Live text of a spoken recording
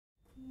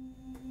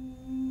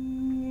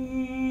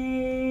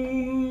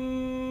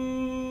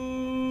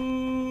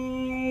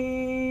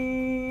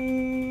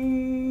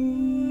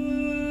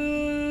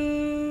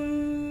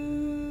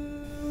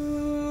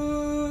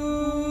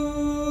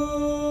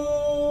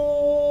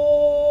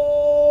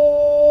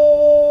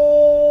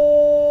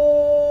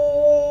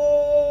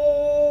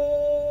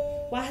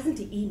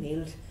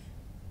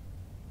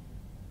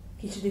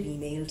should have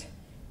emailed.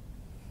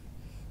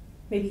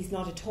 Maybe he's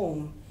not at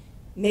home.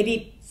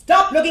 Maybe...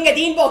 Stop looking at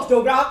the inbox,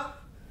 Dogra!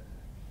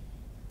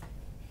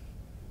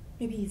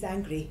 Maybe he's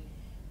angry.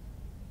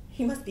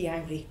 He must be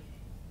angry.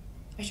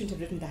 I shouldn't have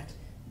written that.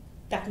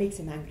 That makes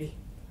him angry.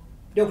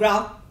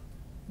 Dogra,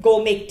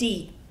 go make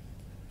tea.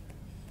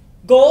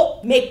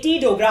 Go make tea,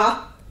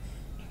 Dogra.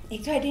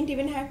 Ekta, I didn't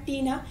even have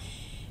tea now.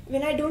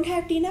 When I don't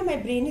have tea now, my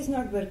brain is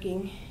not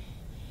working.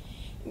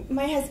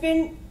 My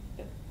husband...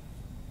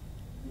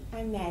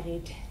 I'm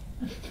married.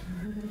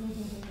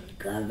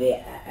 Coffee,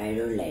 I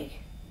don't like.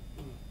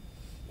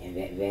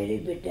 Very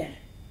bitter.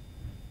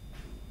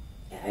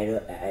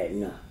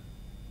 No.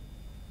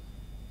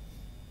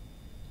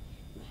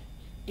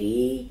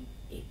 Tea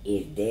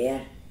is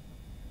there.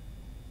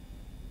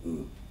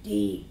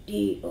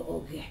 Tea,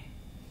 okay.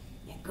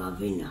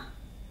 Coffee, no.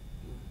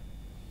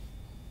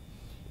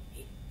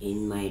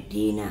 In my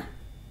tea,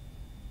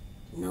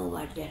 no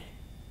water.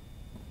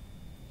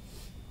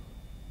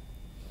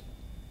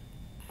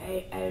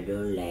 I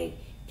don't like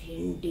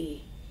thin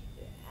tea.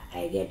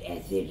 I get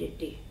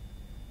acidity.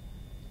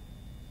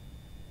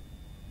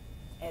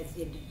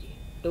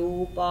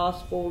 2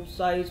 passport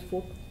size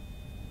photo,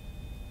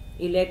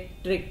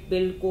 electric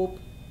bill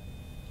copy,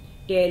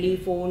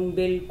 telephone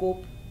bill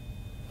copy,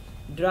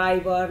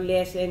 driver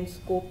license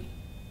copy,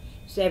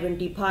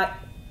 75.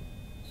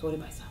 Sorry,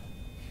 my son.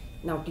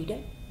 Now tea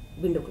time,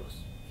 window close.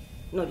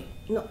 No,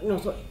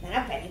 sorry.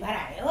 Nana, pehli baar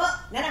aaye ho.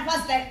 Nana,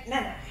 first time.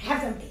 Nana,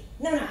 have some tea.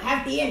 No,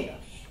 have tea and go.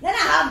 Nana,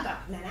 half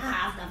cup. Nana,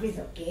 half cup is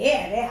okay.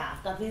 Arey,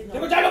 half cup is not.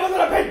 देखो चाय का बंद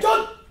रहा भेज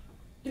चोद.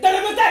 कितना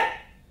time लगता है?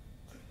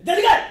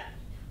 जल्दी कर.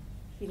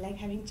 Feel like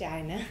having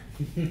chai, na?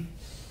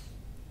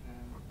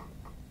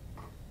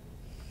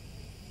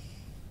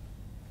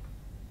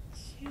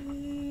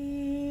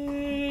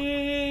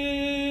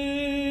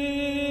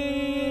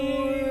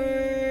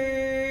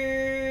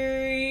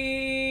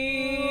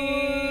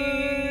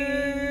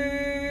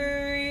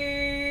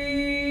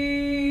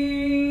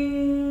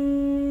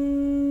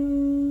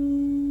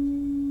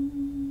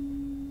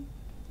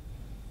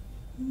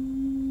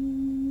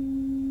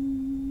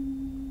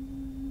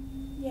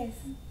 Yes.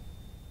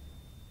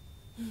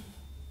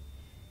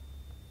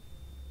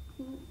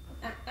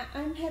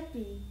 I'm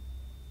happy.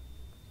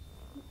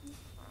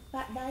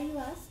 Why you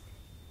ask?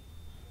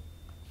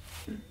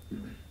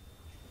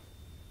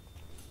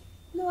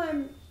 No,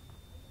 I'm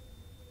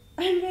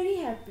very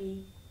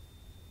happy.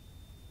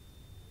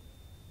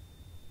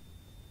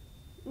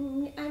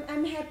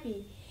 I'm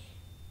happy.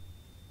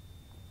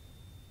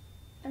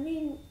 I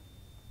mean,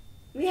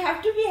 we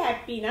have to be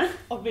happy, na?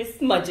 Always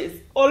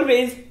smudges.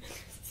 Always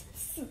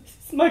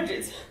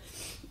smudges.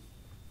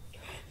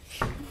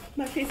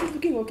 My face is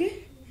looking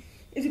okay?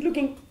 Is it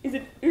looking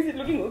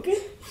okay?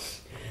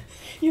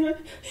 You know,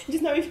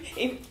 just now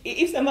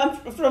if someone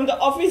from the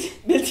office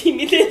will see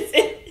me, they'll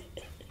say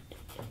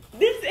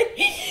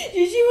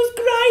she was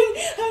crying.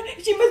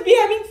 She must be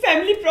having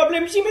family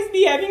problem. She must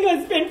be having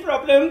husband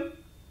problem.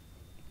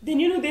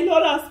 Then, you know, they'll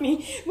all ask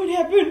me, what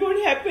happened?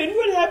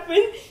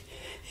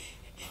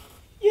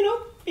 You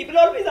know, people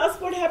always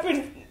ask what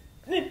happened.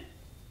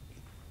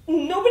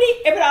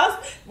 Nobody ever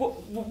asks what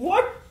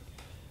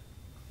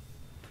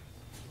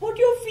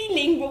you're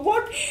feeling.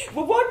 What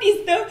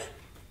is the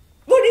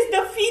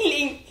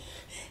feeling?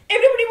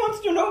 Everybody wants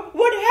to know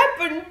what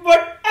happened.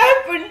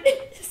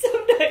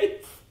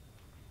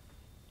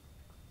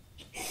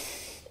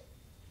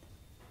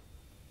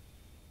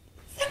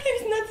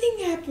 Sometimes nothing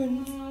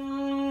happens.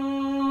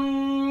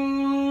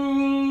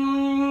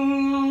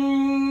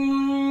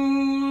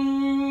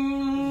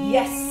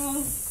 Yes.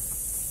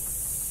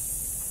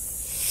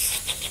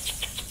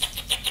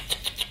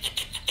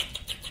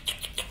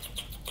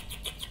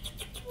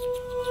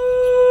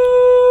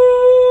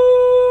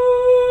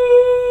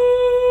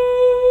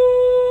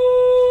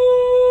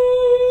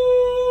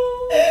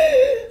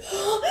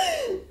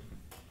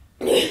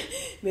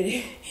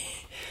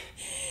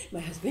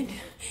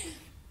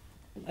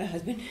 My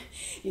husband,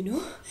 you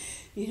know,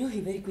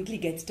 he very quickly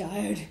gets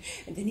tired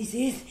and then he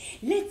says,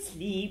 let's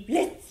sleep.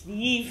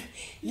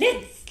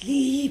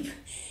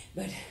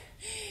 But,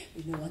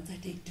 you know, once I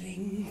take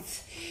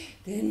drinks,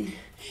 then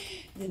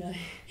I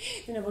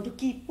want to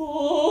keep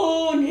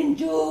on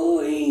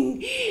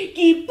enjoying.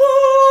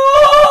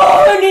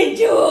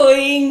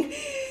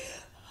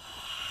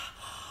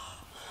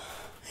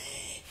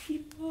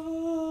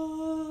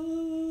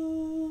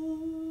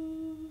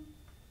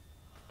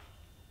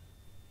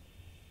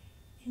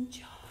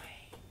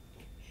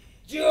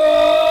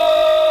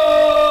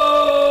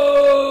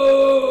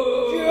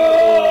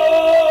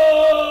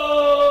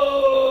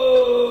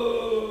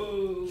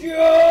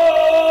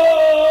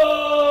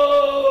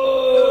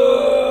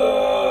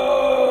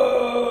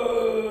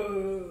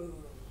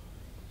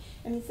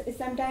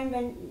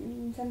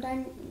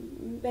 Sometimes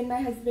when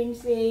my husband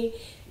say,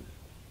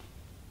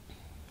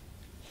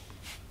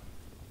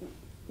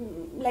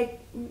 like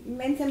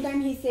when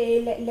sometimes he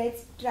say,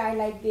 let's try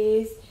like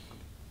this,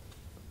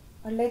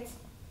 or let's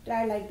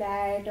try like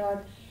that,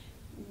 or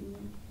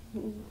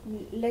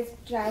let's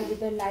try with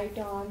the light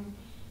on.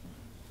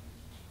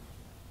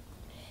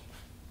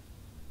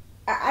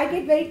 I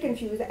get very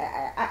confused.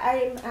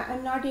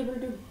 I'm not able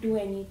to do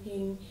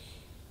anything.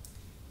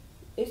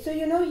 So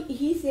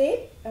he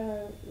said,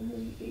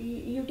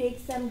 you take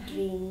some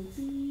drinks.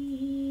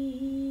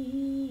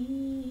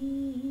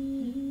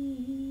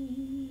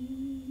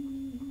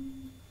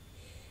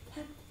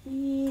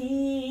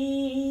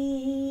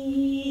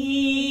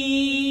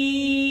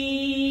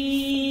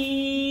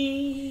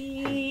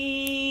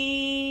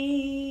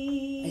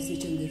 I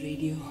switch on the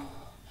radio,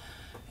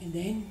 and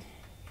then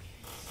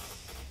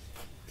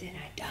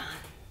I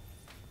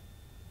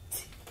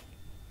dance.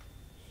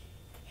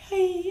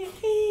 Hey,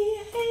 hey,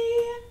 hey,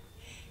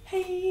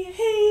 hey, hey,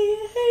 hey,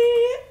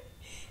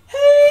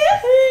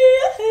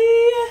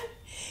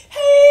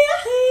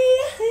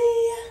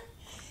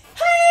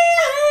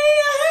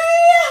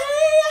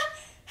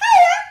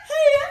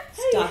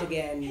 Start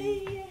again.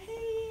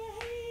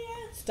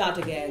 Start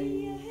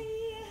again.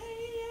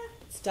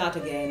 Start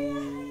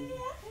again.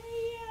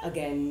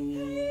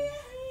 Again.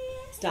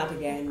 Start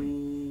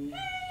again.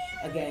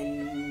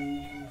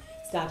 Again.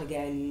 Start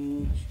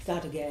again.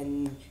 Start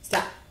again.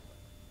 Start.